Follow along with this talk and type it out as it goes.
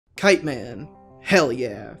Kite Man. Hell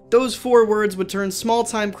yeah. Those 4 words would turn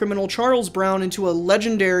small-time criminal Charles Brown into a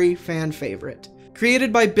legendary fan favorite.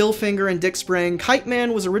 Created by Bill Finger and Dick Sprang, Kite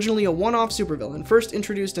Man was originally a one-off supervillain, first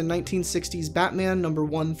introduced in 1960's Batman number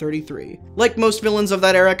 133. Like most villains of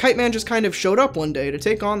that era, Kite Man just kind of showed up one day to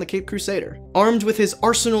take on the Caped Crusader. Armed with his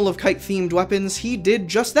arsenal of kite-themed weapons, he did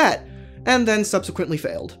just that, and then subsequently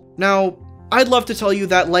failed. Now, I'd love to tell you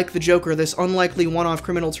that, like the Joker, this unlikely one-off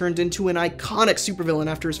criminal turned into an iconic supervillain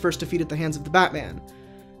after his first defeat at the hands of the Batman.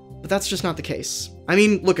 But that's just not the case. I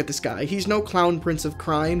mean, look at this guy. He's no clown prince of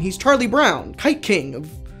crime. He's Charlie Brown, Kite King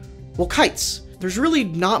of, well, kites. There's really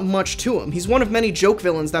not much to him. He's one of many joke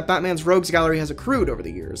villains that Batman's rogues gallery has accrued over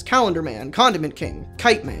the years. Calendar Man, Condiment King,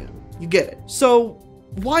 Kite Man. You get it. So,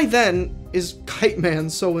 why then is Kite Man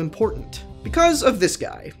so important? Because of this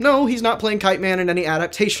guy. No, he's not playing Kite Man in any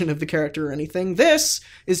adaptation of the character or anything. This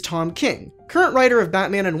is Tom King, current writer of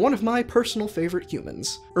Batman and one of my personal favorite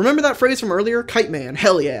humans. Remember that phrase from earlier? Kite Man,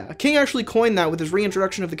 hell yeah. King actually coined that with his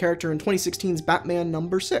reintroduction of the character in 2016's Batman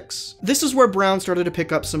number 6. This is where Brown started to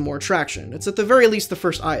pick up some more traction. It's at the very least the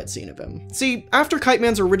first I had seen of him. See, after Kite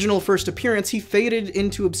Man's original first appearance, he faded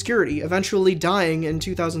into obscurity, eventually dying in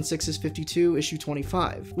 2006's 52, issue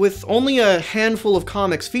 25. With only a handful of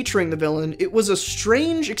comics featuring the villain, it was a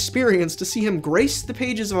strange experience to see him grace the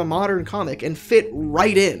pages of a modern comic and fit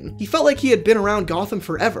right in. He felt like he had been around Gotham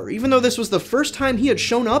forever, even though this was the first time he had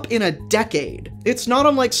shown up in a decade. It's not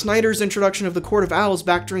unlike Snyder's introduction of the Court of Owls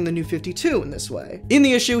back during the New 52 in this way. In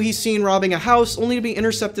the issue, he's seen robbing a house, only to be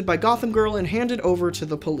intercepted by Gotham Girl and handed over to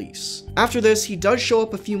the police. After this, he does show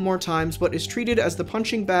up a few more times, but is treated as the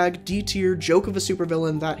punching bag, D-tier joke of a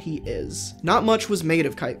supervillain that he is. Not much was made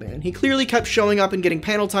of Kite Man. He clearly kept showing up and getting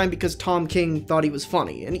panel time because Tom King thought he was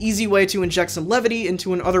funny, an easy way to inject some levity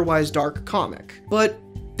into an otherwise dark comic. But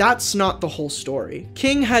that's not the whole story.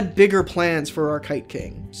 King had bigger plans for our Kite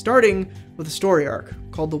King, starting with a story arc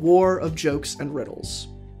called The War of Jokes and Riddles.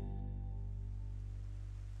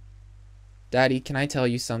 Daddy, can I tell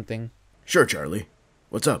you something? Sure, Charlie.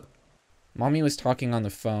 What's up? Mommy was talking on the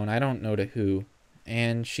phone, I don't know to who,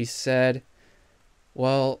 and she said,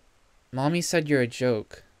 well, Mommy said you're a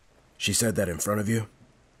joke. She said that in front of you?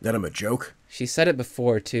 That I'm a joke? She said it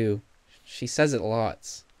before, too. She says it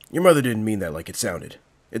lots. Your mother didn't mean that like it sounded.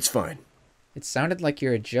 It's fine. It sounded like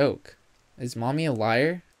you're a joke. Is Mommy a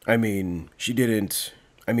liar? I mean, she didn't...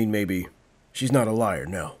 I mean, maybe. She's not a liar,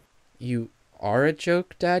 no. You are a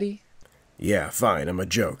joke, Daddy? Yeah, fine, I'm a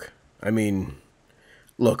joke. I mean...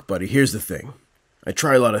 Look, buddy, here's the thing. I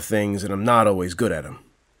try a lot of things, and I'm not always good at them.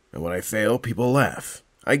 And when I fail, people laugh.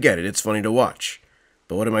 I get it, it's funny to watch.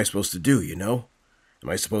 But what am I supposed to do, you know? Am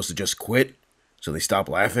I supposed to just quit, so they stop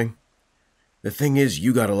laughing? The thing is,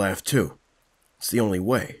 you gotta laugh too. It's the only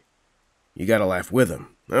way. You gotta laugh with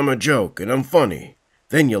them. I'm a joke, and I'm funny.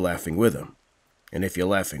 Then you're laughing with them. And if you're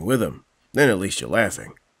laughing with them, then at least you're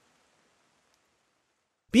laughing.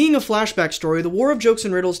 Being a flashback story, The War of Jokes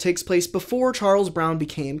and Riddles takes place before Charles Brown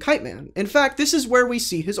became Kite Man. In fact, this is where we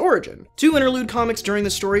see his origin. 2 interlude comics during the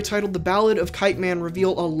story titled The Ballad of Kite Man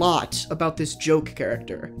reveal a lot about this joke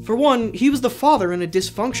character. For one, he was the father in a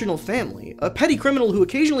dysfunctional family, a petty criminal who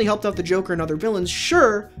occasionally helped out the Joker and other villains,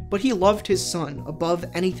 sure, but he loved his son above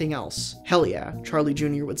anything else. Hell yeah, Charlie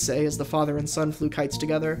Jr. would say as the father and son flew kites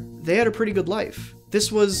together. They had a pretty good life. This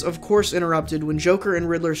was, of course, interrupted when Joker and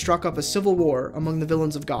Riddler struck up a civil war among the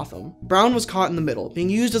villains of Gotham. Brown was caught in the middle, being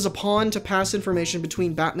used as a pawn to pass information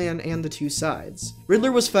between Batman and the 2 sides.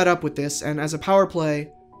 Riddler was fed up with this, and as a power play,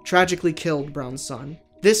 tragically killed Brown's son.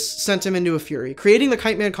 This sent him into a fury, creating the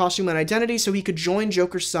Kite Man costume and identity so he could join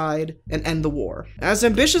Joker's side and end the war. As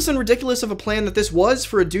ambitious and ridiculous of a plan that this was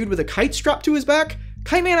for a dude with a kite strapped to his back,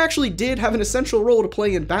 Kite Man actually did have an essential role to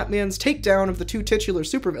play in Batman's takedown of the 2 titular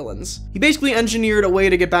supervillains. He basically engineered a way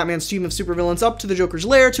to get Batman's team of supervillains up to the Joker's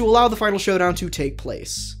lair to allow the final showdown to take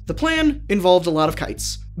place. The plan involved a lot of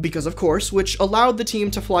kites, because of course, which allowed the team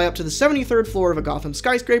to fly up to the 73rd floor of a Gotham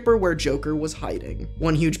skyscraper where Joker was hiding.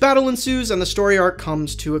 One huge battle ensues and the story arc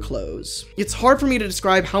comes to a close. It's hard for me to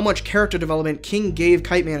describe how much character development King gave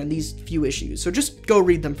Kite Man in these few issues, so just go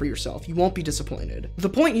read them for yourself. You won't be disappointed. The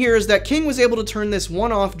point here is that King was able to turn this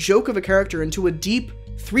one-off joke of a character into a deep,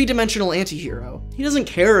 3-dimensional anti-hero. He doesn't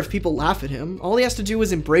care if people laugh at him. All he has to do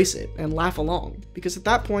is embrace it and laugh along, because at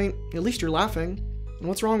that point, at least you're laughing. And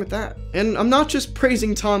what's wrong with that? And I'm not just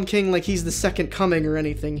praising Tom King like he's the second coming or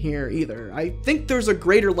anything here either. I think there's a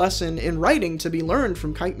greater lesson in writing to be learned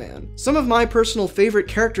from Kite Man. Some of my personal favorite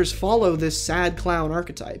characters follow this sad clown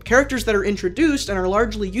archetype. Characters that are introduced and are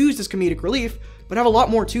largely used as comedic relief, but have a lot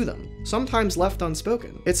more to them, sometimes left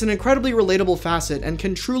unspoken. It's an incredibly relatable facet and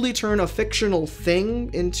can truly turn a fictional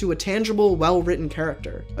thing into a tangible, well-written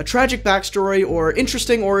character. A tragic backstory or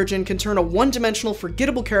interesting origin can turn a one-dimensional,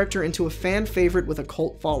 forgettable character into a fan favorite with a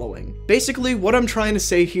cult following. Basically, what I'm trying to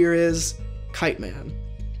say here is, Kite Man.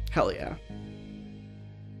 Hell yeah.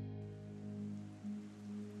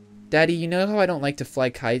 Daddy, you know how I don't like to fly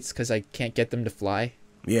kites because I can't get them to fly?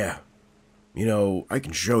 Yeah. You know, I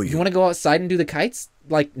can show you. You want to go outside and do the kites?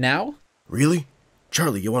 Like, now? Really?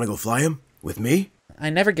 Charlie, you want to go fly him? With me? I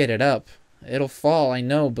never get it up. It'll fall, I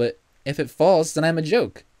know, but if it falls, then I'm a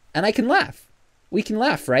joke. And I can laugh. We can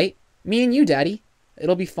laugh, right? Me and you, Daddy.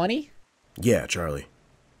 It'll be funny? Yeah, Charlie.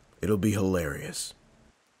 It'll be hilarious.